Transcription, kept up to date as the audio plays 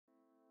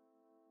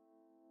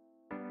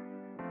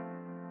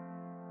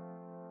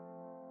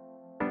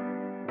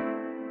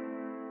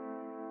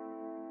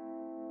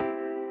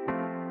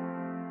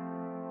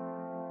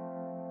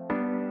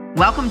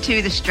Welcome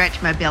to the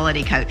Stretch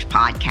Mobility Coach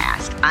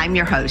podcast. I'm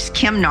your host,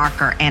 Kim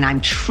Narker, and I'm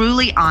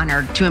truly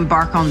honored to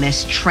embark on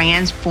this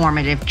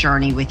transformative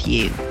journey with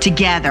you.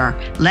 Together,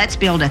 let's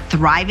build a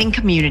thriving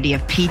community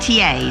of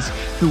PTAs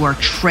who are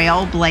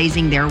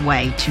trailblazing their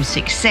way to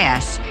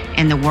success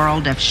in the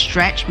world of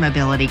stretch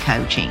mobility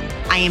coaching.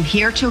 I am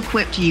here to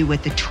equip you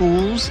with the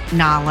tools,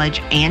 knowledge,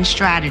 and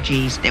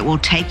strategies that will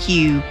take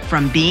you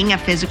from being a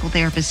physical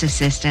therapist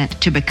assistant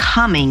to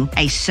becoming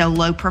a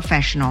solo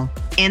professional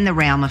in the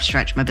realm of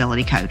stretch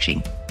mobility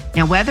coaching.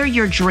 Now, whether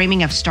you're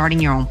dreaming of starting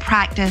your own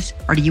practice,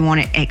 or do you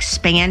want to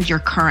expand your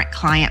current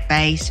client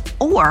base,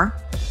 or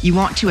you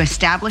want to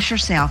establish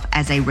yourself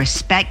as a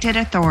respected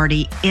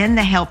authority in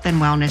the health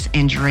and wellness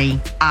industry,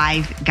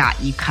 I've got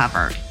you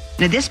covered.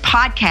 Now, this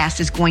podcast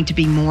is going to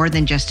be more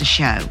than just a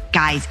show.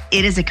 Guys,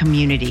 it is a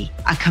community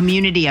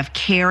of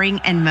caring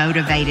and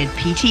motivated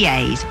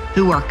PTAs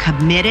who are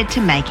committed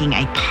to making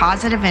a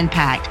positive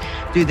impact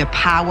through the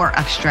power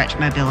of stretch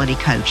mobility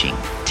coaching.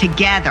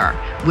 Together,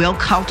 we'll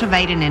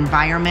cultivate an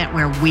environment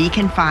where we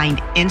can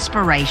find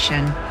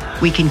inspiration,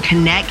 we can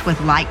connect with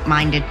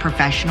like-minded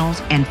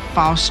professionals, and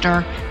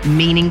foster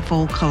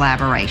meaningful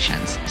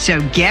collaborations.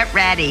 So get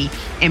ready,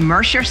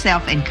 immerse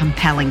yourself in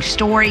compelling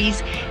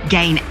stories,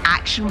 gain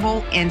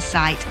actionable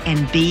insights,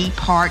 and be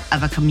part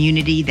of a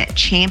community that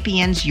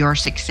champions your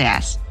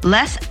success.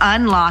 Let's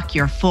unlock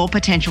your full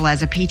potential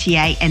as a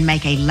PTA and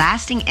make a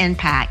lasting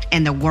impact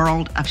in the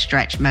world of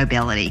stretch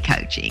mobility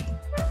coaching.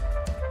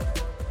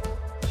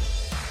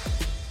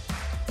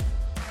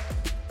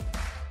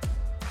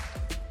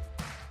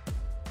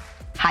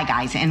 Hi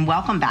guys, and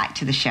welcome back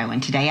to the show.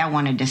 And today I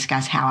want to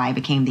discuss how I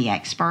became the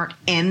expert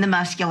in the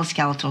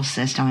musculoskeletal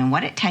system and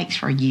what it takes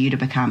for you to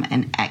become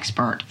an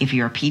expert if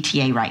you're a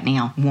PTA right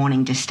now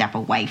wanting to step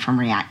away from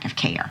reactive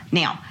care.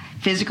 Now,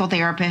 physical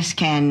therapists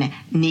can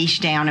niche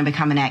down and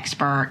become an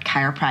expert.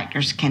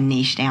 Chiropractors can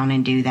niche down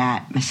and do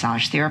that.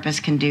 Massage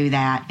therapists can do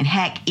that. And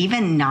heck,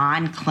 even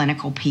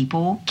non-clinical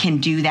people can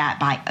do that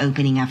by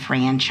opening a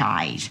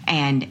franchise.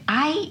 And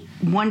I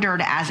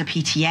wondered as a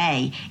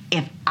PTA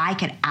if I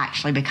could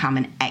actually become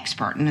an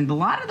expert. And a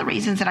lot of the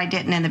reasons that I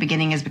didn't in the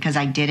beginning is because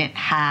I didn't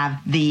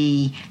have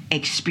the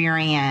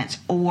experience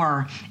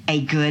or a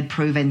good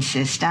proven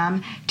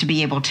system to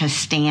be able to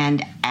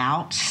stand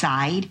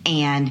outside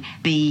and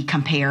be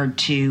compared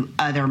to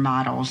other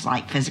models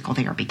like physical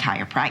therapy,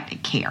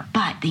 chiropractic care.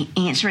 But the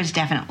answer is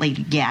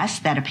definitely yes,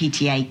 that a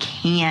PTA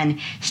can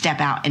step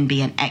out and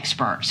be an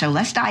expert. So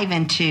let's dive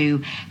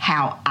into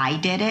how I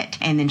did it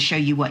and then show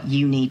you what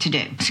you need to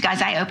do. So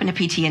guys, I opened a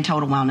PT and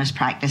total wellness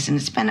practice, and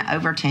it's been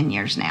over 10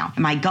 years now.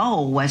 And my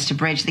goal was to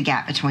bridge the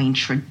gap between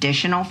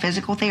traditional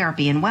physical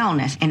therapy and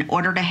wellness in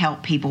order to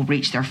help people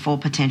reach their full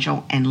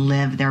potential and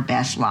live their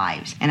best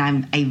lives. And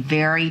I'm a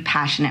very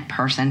passionate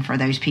person for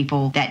those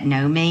people that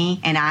know me,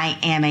 and I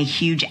am a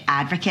huge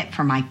advocate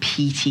for my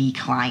PT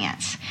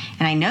clients.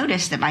 And I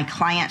noticed that my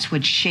clients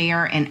would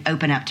share and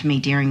open up to me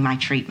during my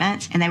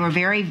treatments, and they were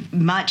very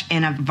much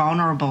in a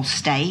vulnerable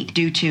state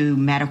due to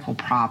medical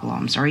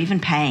problems or even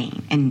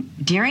pain. And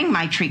during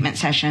my treatment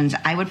sessions,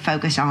 I would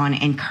focus on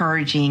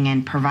encouraging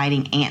and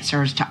providing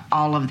answers to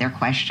all of their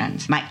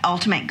questions. My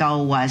ultimate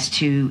goal was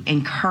to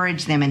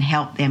encourage them and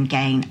help them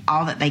gain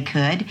all that they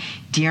could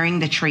during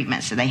the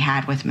treatments that they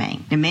had with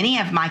me. Now, many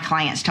of my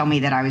clients told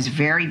me that I was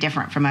very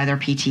different from other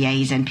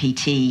PTAs and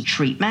PT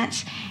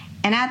treatments.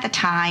 And at the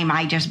time,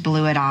 I just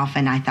blew it off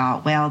and I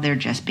thought, well, they're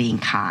just being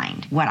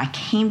kind. What I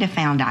came to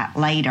find out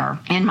later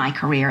in my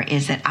career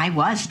is that I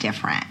was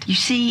different. You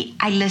see,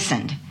 I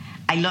listened.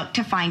 I looked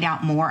to find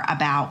out more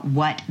about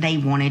what they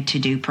wanted to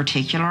do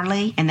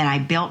particularly, and then I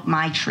built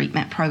my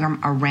treatment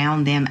program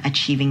around them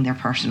achieving their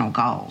personal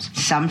goals.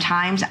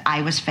 Sometimes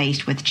I was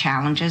faced with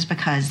challenges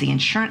because the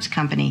insurance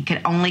company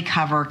could only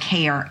cover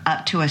care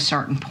up to a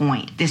certain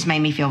point. This made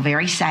me feel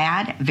very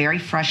sad, very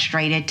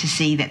frustrated to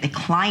see that the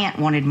client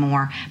wanted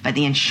more, but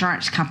the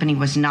insurance company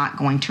was not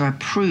going to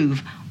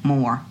approve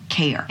more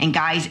care. And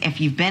guys, if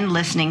you've been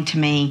listening to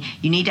me,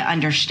 you need to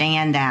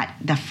understand that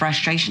the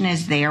frustration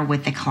is there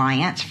with the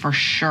clients for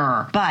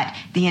sure, but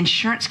the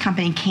insurance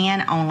company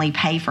can only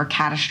pay for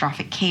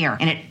catastrophic care,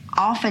 and it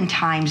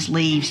oftentimes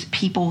leaves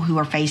people who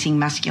are facing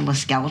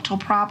musculoskeletal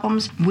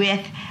problems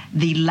with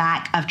the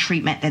lack of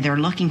treatment that they're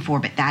looking for.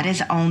 But that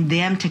is on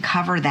them to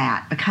cover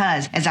that,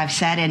 because as I've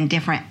said in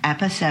different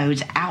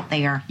episodes out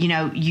there,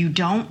 you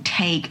don't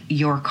take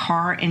your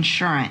car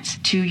insurance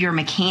to your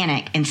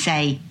mechanic and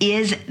say,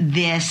 is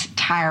this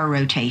tire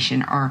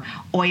rotation or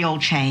oil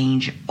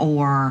change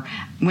or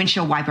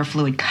windshield wiper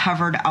fluid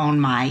covered on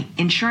my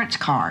insurance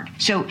card?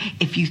 So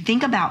if you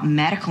think about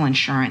medical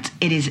insurance,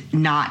 it is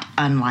not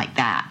unlike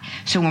that.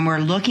 So when we're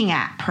looking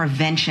at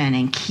prevention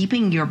and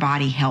keeping your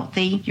body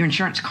healthy, your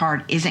insurance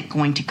card isn't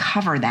going to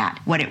cover that.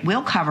 What it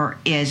will cover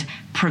is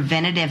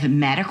preventative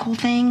medical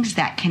things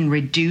that can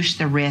reduce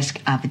the risk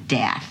of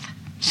death.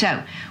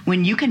 So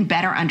when you can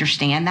better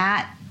understand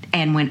that,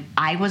 And when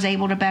I was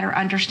able to better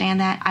understand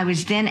that, I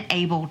was then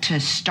able to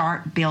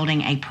start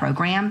building a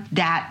program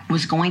that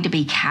was going to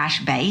be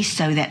cash-based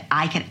so that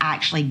I could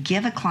actually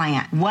give a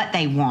client what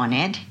they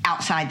wanted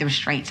outside the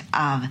restraints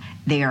of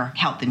their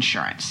health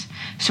insurance.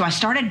 So I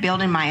started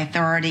building my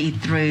authority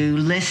through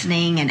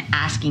listening and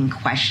asking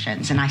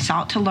questions, and I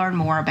sought to learn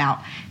more about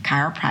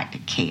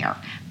chiropractic care,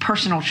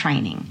 personal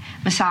training,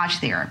 massage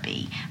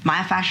therapy,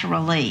 myofascial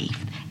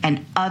relief,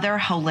 and other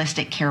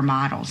holistic care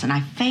models. And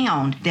I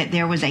found that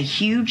there was a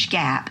huge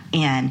gap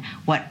in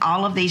what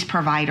all of these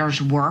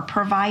providers were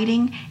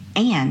providing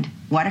and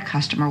what a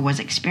customer was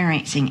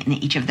experiencing in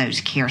each of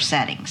those care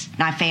settings.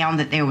 And I found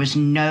that there was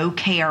no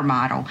care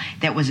model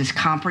that was as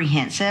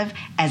comprehensive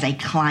as a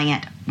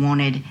client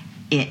wanted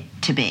it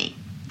to be.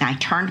 And I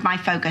turned my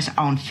focus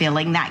on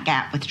filling that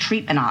gap with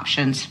treatment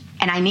options.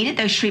 And I needed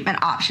those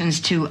treatment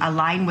options to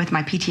align with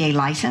my PTA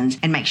license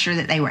and make sure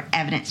that they were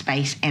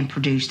evidence-based and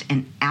produced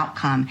an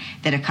outcome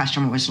that a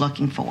customer was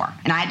looking for.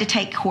 And I had to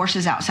take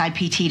courses outside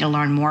PT to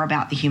learn more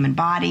about the human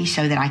body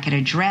so that I could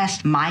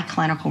address my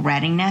clinical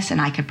readiness and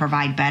I could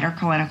provide better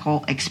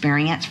clinical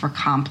experience for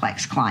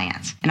complex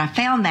clients. And I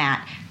found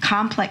that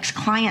complex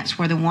clients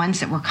were the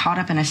ones that were caught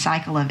up in a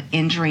cycle of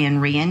injury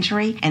and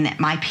re-injury, and that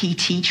my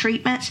PT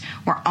treatments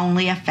were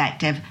only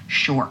effective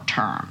short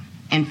term.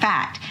 In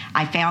fact,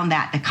 I found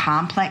that the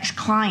complex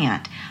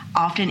client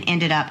often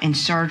ended up in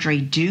surgery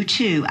due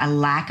to a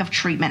lack of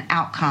treatment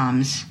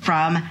outcomes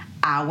from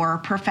our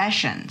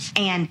professions.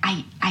 And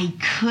I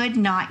could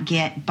not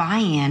get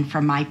buy-in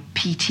from my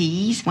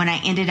PTs when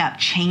I ended up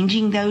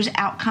changing those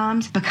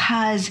outcomes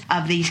because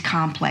of these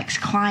complex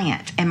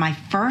clients. And my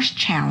first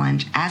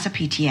challenge as a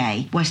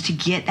PTA was to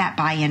get that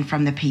buy-in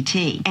from the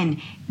PT.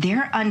 And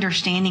their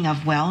understanding of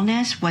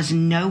wellness was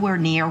nowhere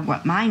near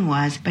what mine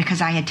was because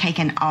I had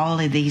taken all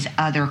of these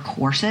other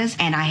courses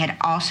and I had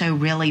also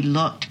really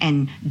looked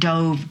and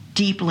dove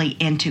deeply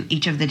into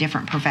each of the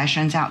different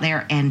professions out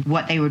there and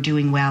what they were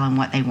doing well and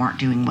what they weren't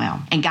doing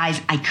well. And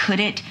guys, I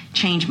couldn't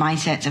change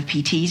mindsets of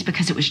PTs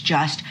because it was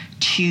just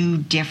too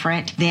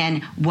different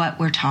than what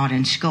we're taught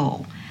in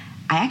school.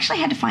 I actually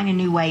had to find a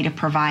new way to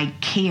provide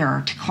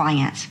care to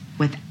clients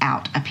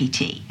without a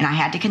PT. And I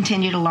had to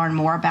continue to learn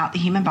more about the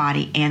human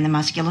body and the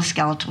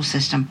musculoskeletal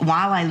system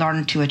while I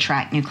learned to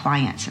attract new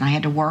clients. And I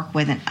had to work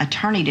with an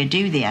attorney to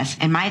do this.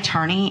 And my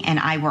attorney and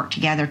I worked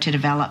together to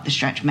develop the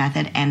stretch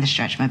method and the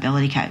stretch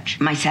mobility coach.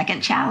 My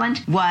second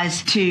challenge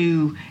was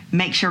to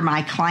make sure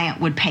my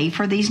client would pay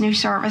for these new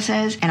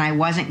services and I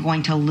wasn't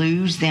going to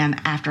lose them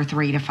after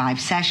 3 to 5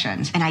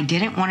 sessions. And I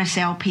didn't want to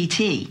sell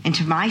PT. And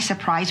to my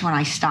surprise, when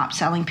I stopped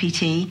selling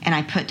PT and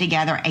I put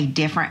together a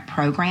different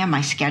program,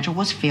 my schedule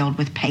was filled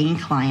with paying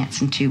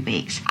clients in 2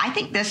 weeks. I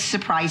think this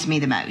surprised me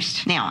the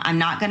most. Now, I'm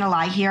not going to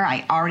lie here.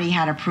 I already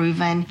had a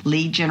proven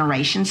lead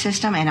generation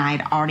system and I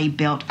had already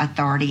built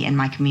authority in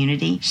my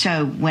community.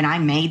 So when I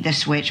made the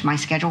switch, my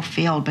schedule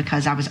filled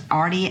because I was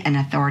already an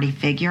authority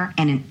figure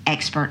and an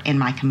expert in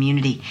my community.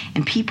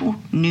 And people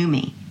knew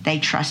me. They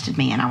trusted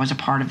me and I was a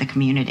part of the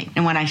community.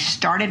 And when I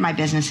started my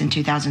business in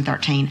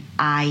 2013,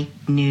 I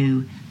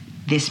knew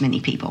this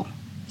many people.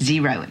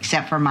 0,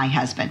 except for my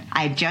husband.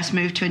 I had just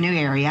moved to a new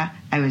area.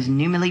 I was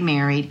newly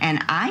married,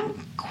 and I'm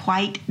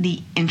quite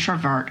the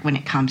introvert when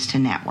it comes to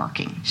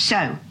networking.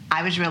 So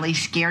I was really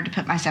scared to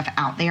put myself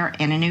out there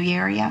in a new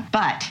area,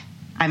 but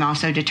I'm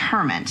also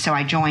determined. So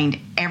I joined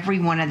every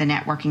one of the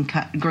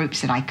networking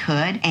groups that I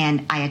could,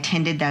 and I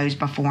attended those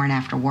before and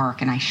after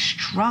work, and I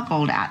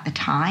struggled at the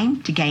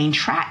time to gain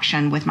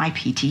traction with my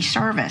PT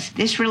service.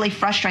 This really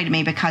frustrated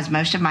me because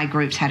most of my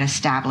groups had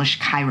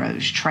established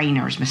chiros,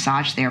 trainers,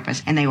 massage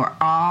therapists, and they were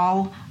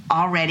all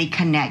already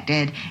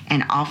connected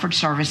and offered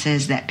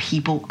services that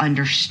people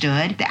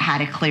understood that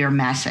had a clear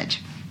message.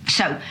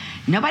 So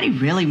nobody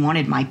really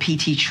wanted my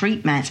PT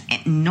treatments,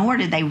 nor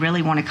did they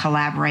really want to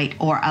collaborate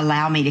or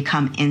allow me to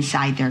come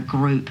inside their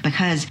group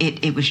because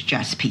it was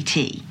just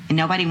PT. And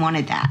nobody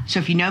wanted that. So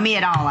if you know me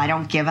at all, I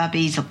don't give up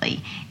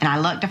easily. And I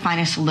looked to find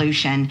a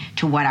solution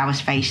to what I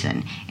was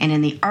facing. And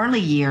in the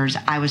early years,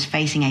 I was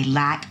facing a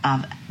lack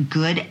of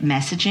good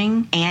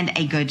messaging and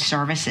a good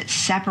service that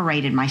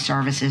separated my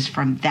services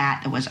from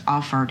that was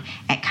offered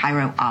at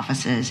chiro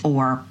offices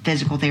or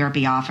physical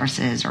therapy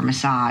offices or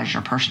massage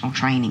or personal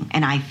training.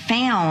 And I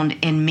found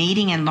in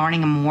meeting and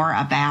learning more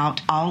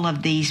about all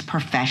of these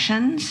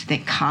professions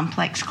that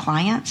complex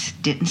clients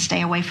didn't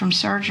stay away from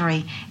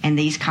surgery, and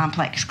these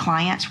complex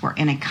clients were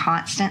in a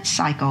constant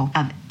cycle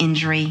of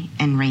injury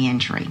and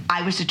re-injury.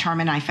 I was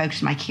determined. I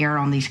focused my care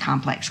on these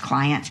complex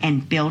clients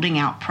and building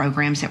out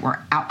programs that were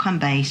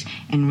outcome-based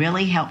and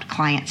really helped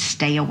clients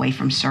stay away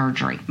from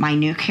surgery. My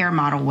new care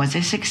model was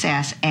a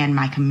success, and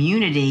my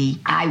community,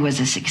 I was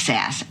a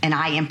success. And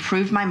I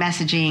improved my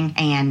messaging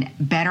and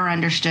better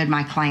understood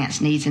my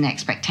clients' needs and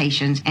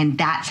expectations, and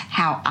that's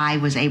how I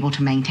was able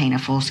to maintain a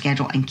full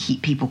schedule and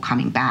keep people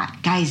coming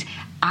back. Guys,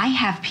 I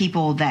have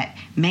people that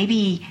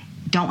maybe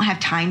don't have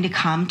time to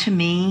come to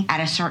me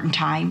at a certain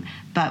time,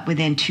 but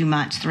within 2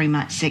 months, 3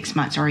 months, 6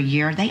 months, or a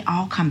year, they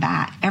all come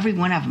back, every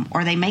one of them.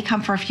 Or they may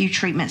come for a few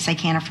treatments, they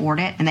can't afford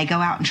it, and they go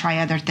out and try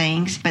other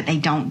things, but they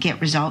don't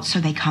get results, so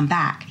they come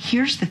back.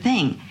 Here's the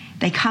thing.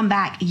 They come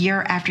back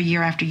year after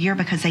year after year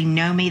because they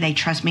know me, they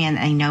trust me, and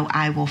they know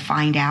I will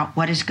find out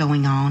what is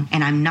going on,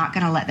 and I'm not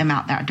going to let them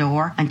out that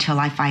door until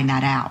I find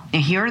that out. Now,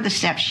 here are the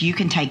steps you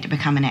can take to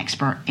become an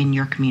expert in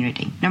your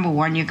community. Number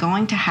one, you're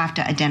going to have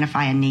to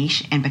identify a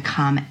niche and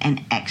become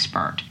an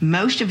expert.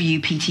 Most of you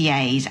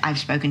PTAs I've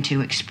spoken to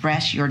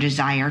express your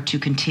desire to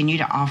continue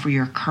to offer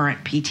your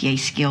current PTA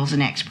skills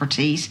and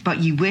expertise, but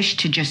you wish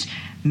to just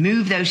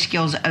move those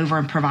skills over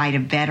and provide a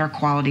better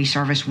quality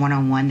service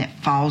one-on-one that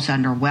falls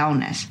under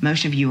wellness.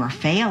 Most of you are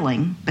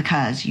failing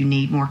because you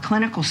need more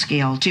clinical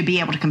skills to be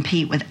able to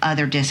compete with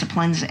other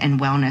disciplines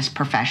and wellness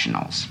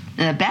professionals.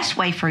 Now, the best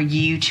way for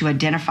you to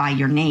identify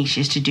your niche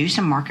is to do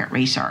some market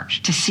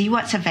research, to see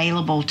what's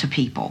available to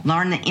people,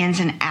 learn the ins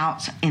and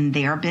outs in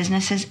their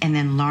businesses, and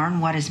then learn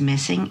what is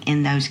missing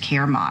in those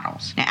care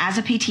models. Now, as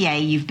a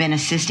PTA, you've been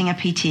assisting a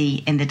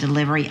PT in the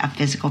delivery of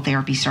physical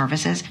therapy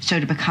services. So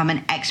to become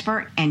an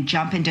expert and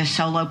jump into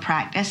solo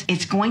practice,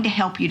 it's going to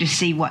help you to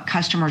see what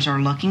customers are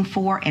looking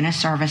for in a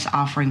service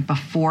offering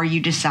before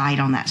you decide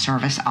on that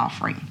service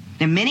offering.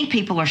 Now, many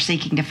people are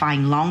seeking to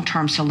find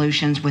long-term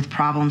solutions with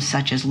problems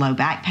such as low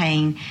back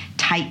pain,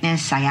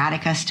 tightness,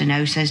 sciatica,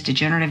 stenosis,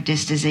 degenerative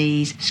disc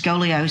disease,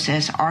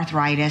 scoliosis,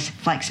 arthritis,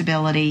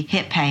 flexibility,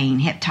 hip pain,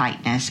 hip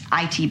tightness,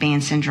 IT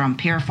band syndrome,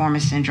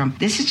 piriformis syndrome.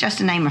 This is just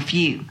to name a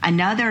few.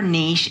 Another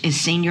niche is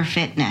senior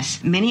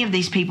fitness. Many of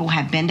these people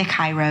have been to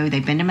chiro,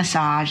 they've been to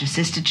massage,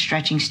 assisted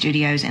stretching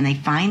studios, and they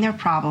find their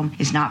problem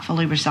is not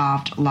fully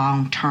resolved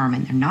long-term,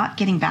 and they're not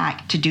getting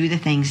back to do the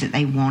things that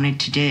they wanted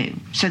to do.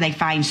 So they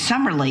find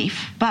some relief,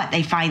 but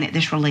they find that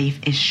this relief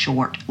is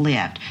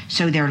short-lived.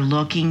 So they're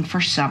looking for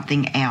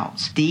something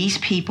else. These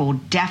people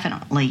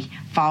definitely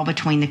fall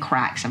between the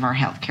cracks of our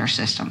healthcare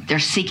system. They're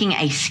seeking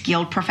a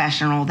skilled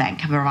professional that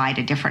can provide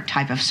a different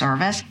type of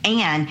service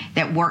and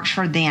that works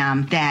for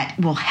them, that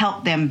will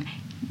help them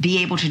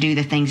be able to do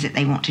the things that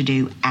they want to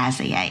do as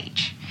they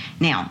age.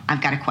 Now,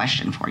 I've got a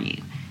question for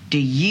you. Do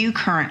you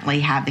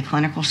currently have the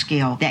clinical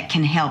skill that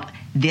can help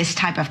this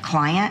type of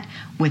client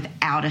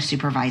without a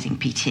supervising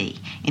PT?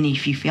 And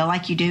if you feel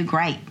like you do,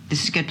 great.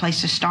 This is a good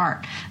place to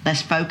start.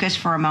 Let's focus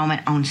for a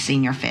moment on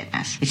senior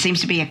fitness. It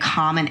seems to be a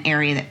common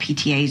area that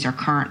PTAs are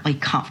currently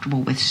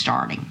comfortable with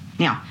starting.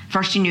 Now,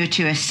 first you need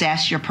to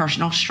assess your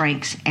personal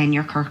strengths and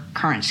your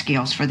current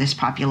skills for this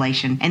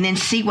population, and then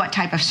see what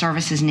type of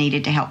service is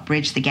needed to help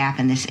bridge the gap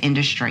in this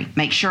industry.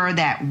 Make sure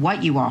that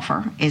what you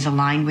offer is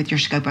aligned with your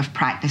scope of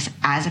practice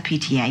as a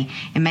PTA,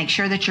 and make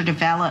sure that you're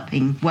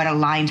developing what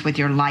aligns with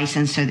your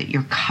license so that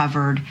you're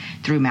covered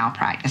through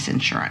malpractice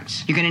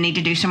insurance. You're going to need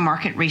to do some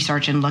market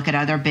research and look at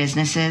other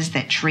businesses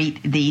that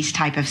treat these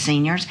type of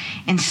seniors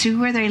and see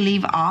where they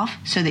leave off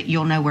so that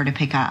you'll know where to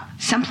pick up.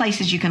 Some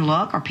places you can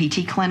look are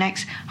PT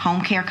clinics,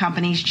 home care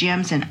companies,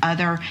 gyms, and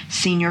other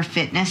senior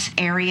fitness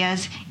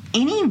areas.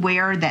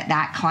 Anywhere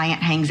that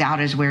client hangs out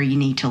is where you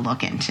need to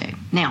look into.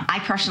 Now, I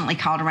personally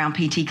called around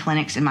PT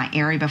clinics in my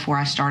area before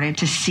I started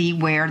to see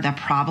where the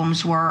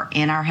problems were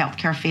in our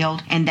healthcare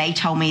field, and they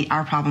told me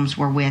our problems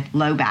were with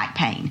low back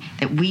pain,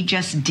 that we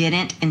just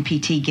didn't in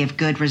PT give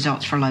good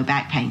results for low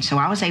back pain. So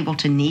I was able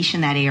to niche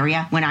in that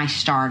area when I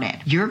started.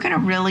 You're going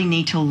to really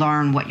need to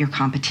learn what your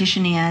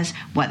competition is,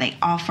 what they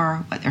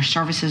offer, what their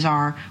services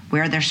are,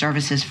 where their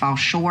services fall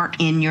short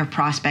in your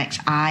prospect's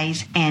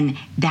eyes, and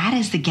that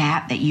is the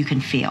gap that you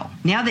can fill.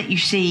 Now that you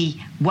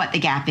see what the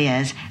gap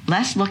is,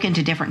 let's look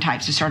into different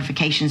types of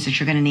certifications that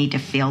you're going to need to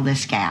fill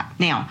this gap.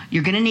 Now,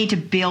 you're going to need to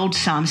build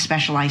some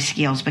specialized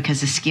skills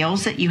because the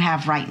skills that you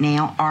have right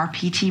now are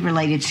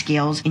PT-related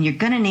skills, and you're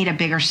going to need a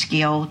bigger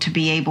skill to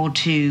be able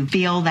to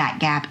fill that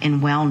gap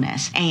in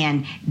wellness.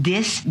 And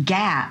this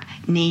gap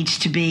needs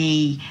to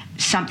be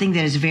something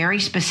that is very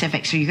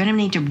specific. So you're going to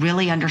need to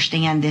really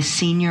understand this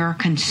senior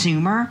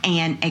consumer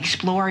and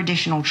explore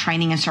additional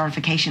training and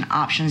certification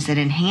options that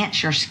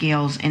enhance your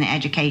skills in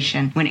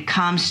education when it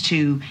comes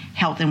to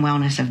health and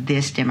wellness of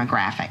this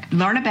demographic.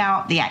 Learn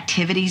about the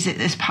activities that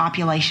this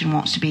population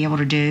wants to be able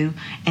to do,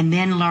 and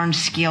then learn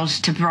skills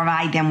to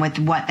provide them with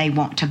what they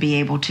want to be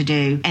able to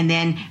do, and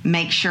then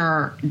make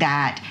sure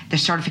that the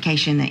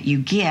certification that you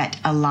get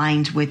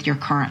aligns with your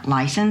current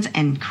license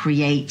and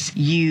creates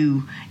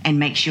you and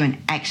makes you an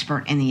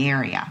expert in the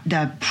area.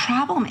 The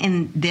problem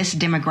in this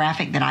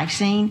demographic that I've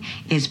seen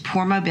is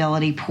poor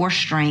mobility, poor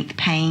strength,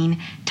 pain,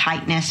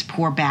 tightness,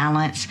 poor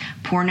balance,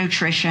 poor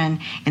nutrition,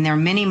 and there are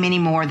many, many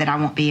more that I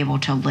won't be able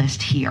to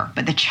list here.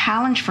 But the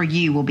challenge for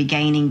you will be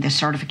gaining the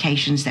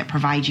certifications that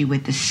provide you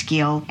with the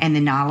skill and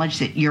the knowledge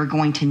that you're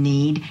going to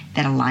need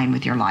that align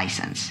with your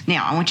license.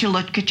 Now, I want you to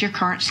look at your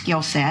current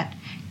skill set,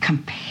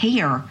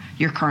 compare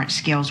your current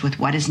skills with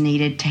what is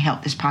needed to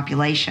help this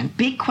population.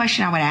 Big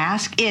question I would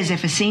ask is,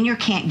 if a senior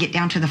can't get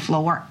down to the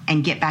floor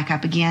and get back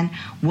up again,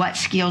 what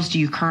skills do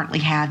you currently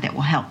have that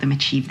will help them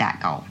achieve that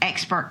goal?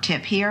 Expert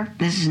tip here,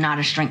 this is not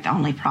a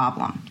strength-only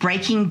problem.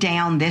 Breaking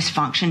down this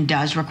function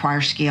does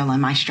require skill,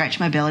 and my stretch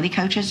mobility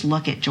coaches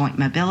look at joint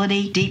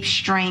mobility, deep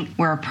strength,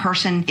 where a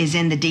person is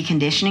in the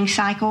deconditioning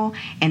cycle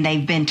and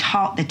they've been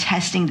taught the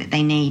testing that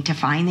they need to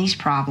find these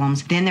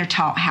problems. Then they're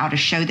taught how to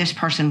show this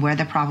person where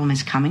the problem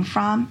is coming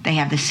from. They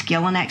have the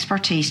skill and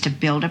expertise to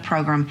build a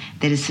program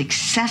that is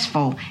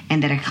successful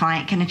and that a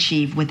client can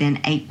achieve within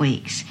 8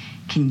 weeks.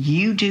 Can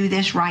you do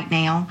this right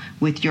now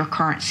with your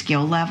current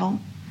skill level?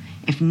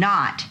 If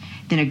not,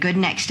 then a good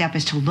next step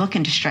is to look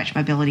into stretch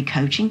mobility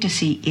coaching to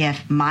see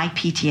if my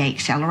PTA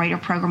Accelerator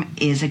program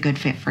is a good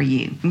fit for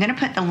you. I'm going to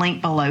put the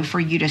link below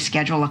for you to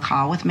schedule a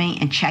call with me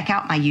and check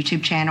out my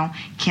YouTube channel,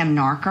 Kim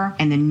Narker,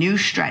 and the new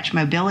Stretch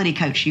Mobility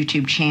Coach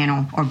YouTube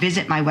channel, or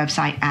visit my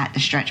website at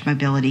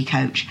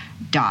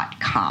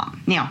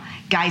thestretchmobilitycoach.com. Now,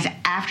 guys,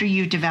 after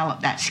you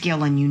develop that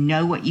skill and you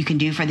know what you can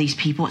do for these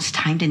people, it's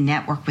time to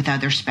network with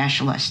other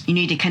specialists. You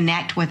need to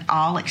connect with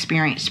all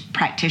experienced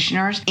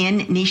practitioners in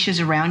niches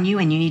around you,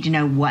 and you need to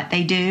know what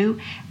they do,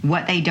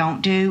 what they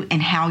don't do,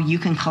 and how you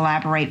can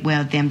collaborate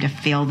with them to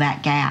fill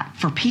that gap.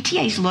 For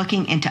PTAs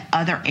looking into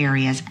other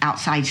areas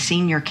outside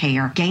senior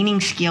care,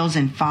 gaining skills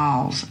in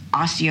falls,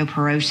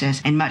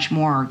 osteoporosis, and much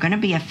more are going to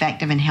be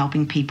effective in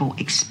helping people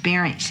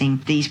experiencing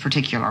these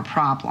particular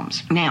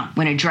problems. Now,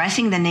 when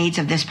addressing the needs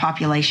of this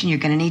population, you're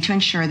going to need to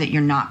ensure that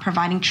you're not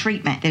providing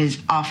treatment that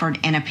is offered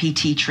in a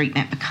PT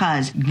treatment,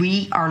 because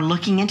we are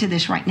looking into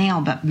this right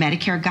now, but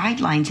Medicare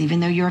guidelines,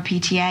 even though you're a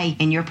PTA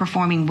and you're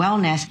performing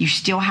wellness, you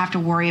still have to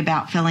worry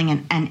about filling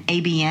an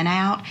ABN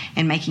out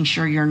and making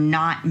sure you're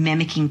not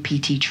mimicking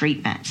PT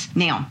treatments.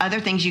 Now, other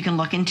things you can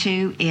look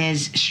into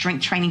is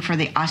strength training for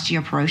the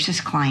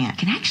osteoporosis client.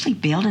 Can actually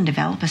build and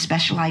develop a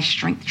specialized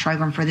strength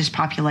program for this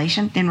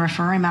population, then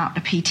refer them out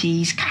to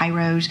PTs,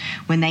 chiros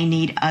when they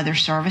need other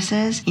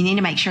services. You need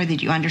to make sure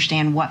that you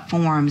understand what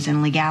forms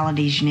and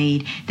legalities you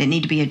need that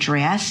need to be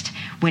addressed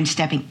when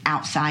stepping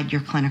outside your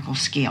clinical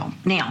skill.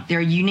 Now, there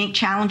are unique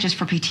challenges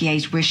for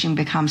PTAs wishing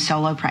to become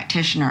solo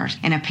practitioners,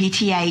 and a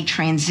PTA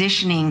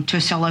transitioning to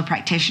a solo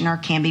practitioner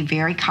can be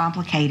very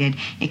complicated.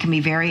 It can be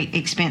very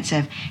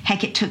expensive.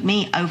 Heck, it took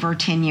me over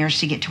 10 years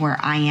to get to where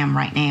I am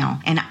right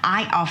now. And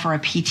I offer a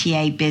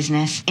PTA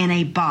business in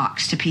a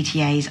box to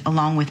PTAs,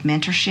 along with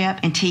mentorship,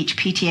 and teach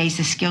PTAs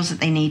the skills that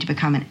they need to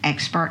become an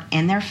expert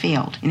in their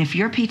field. And if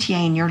you're a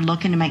PTA and you're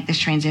looking to make this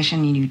transition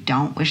and you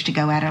don't wish to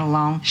go at it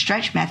alone,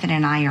 Stretch Method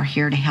and I are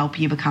here to help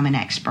you become an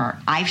expert.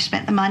 I've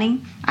spent the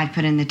money, I've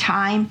put in the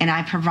time, and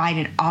I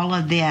provided all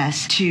of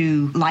this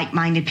to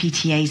like-minded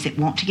PTAs that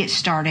want to get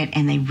started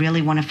and they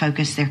really want to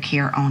focus their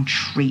care on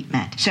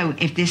treatment. So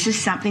if this is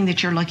something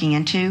that you're looking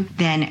into,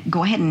 then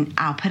go ahead and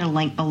I'll put a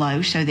link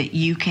below so that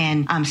you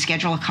can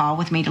schedule a call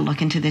with me to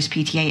look into this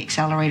PTA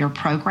Accelerator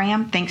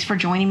program. Thanks for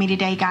joining me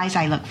today, guys.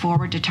 I look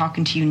forward to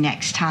talking to you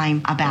next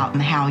time about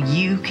how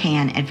you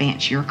can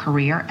advance your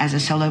career as a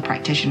solo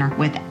practitioner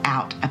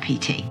without a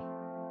PT.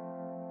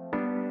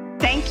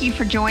 Thank you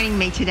for joining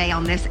me today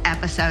on this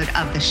episode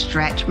of the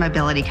Stretch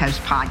Mobility Coach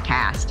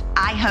podcast.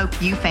 I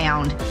hope you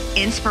found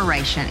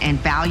inspiration and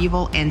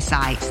valuable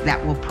insights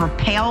that will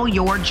propel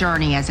your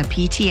journey as a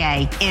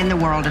PTA in the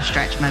world of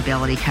stretch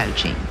mobility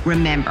coaching.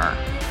 Remember,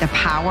 the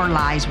power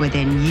lies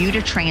within you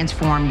to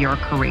transform your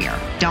career.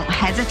 Don't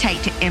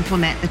hesitate to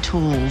implement the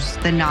tools,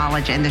 the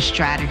knowledge, and the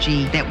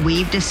strategy that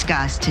we've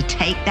discussed to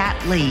take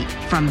that leap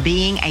from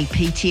being a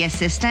PT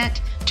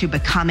assistant to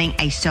becoming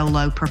a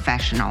solo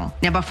professional.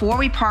 Now, before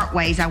we part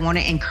ways, I want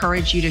to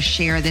encourage you to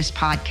share this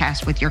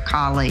podcast with your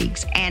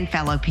colleagues and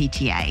fellow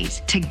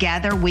PTAs.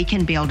 Together, we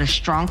can build a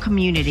strong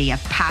community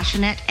of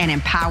passionate and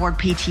empowered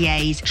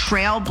PTAs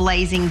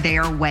trailblazing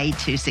their way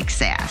to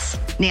success.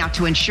 Now,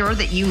 to ensure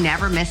that you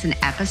never miss an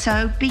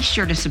episode, be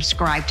sure to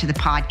subscribe to the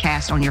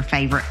podcast on your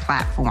favorite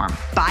platform.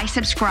 By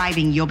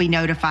subscribing, you'll be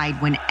notified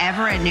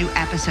whenever a new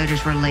episode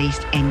is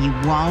released, and you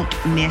won't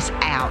miss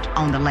out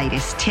on the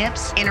latest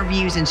tips,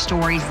 interviews, and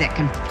stories that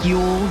can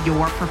fuel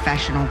your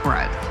professional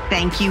growth.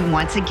 Thank you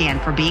once again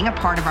for being a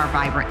part of our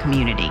vibrant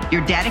community.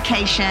 Your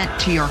dedication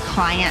to your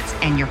clients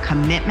and your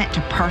commitment to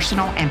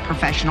personal and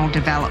professional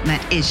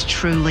development is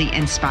truly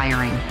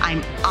inspiring.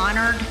 I'm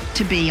honored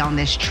to be on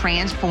this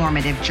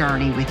transformative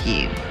journey with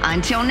you.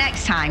 Until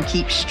next time,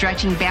 keep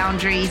stretching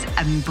boundaries,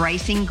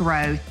 embracing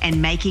growth,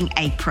 and making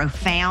a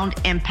profound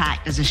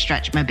impact as a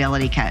stretch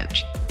mobility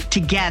coach.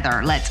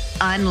 Together, let's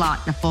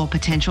unlock the full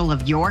potential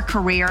of your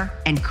career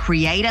and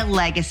create a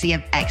legacy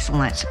of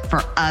excellence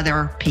for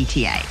other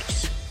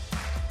PTAs.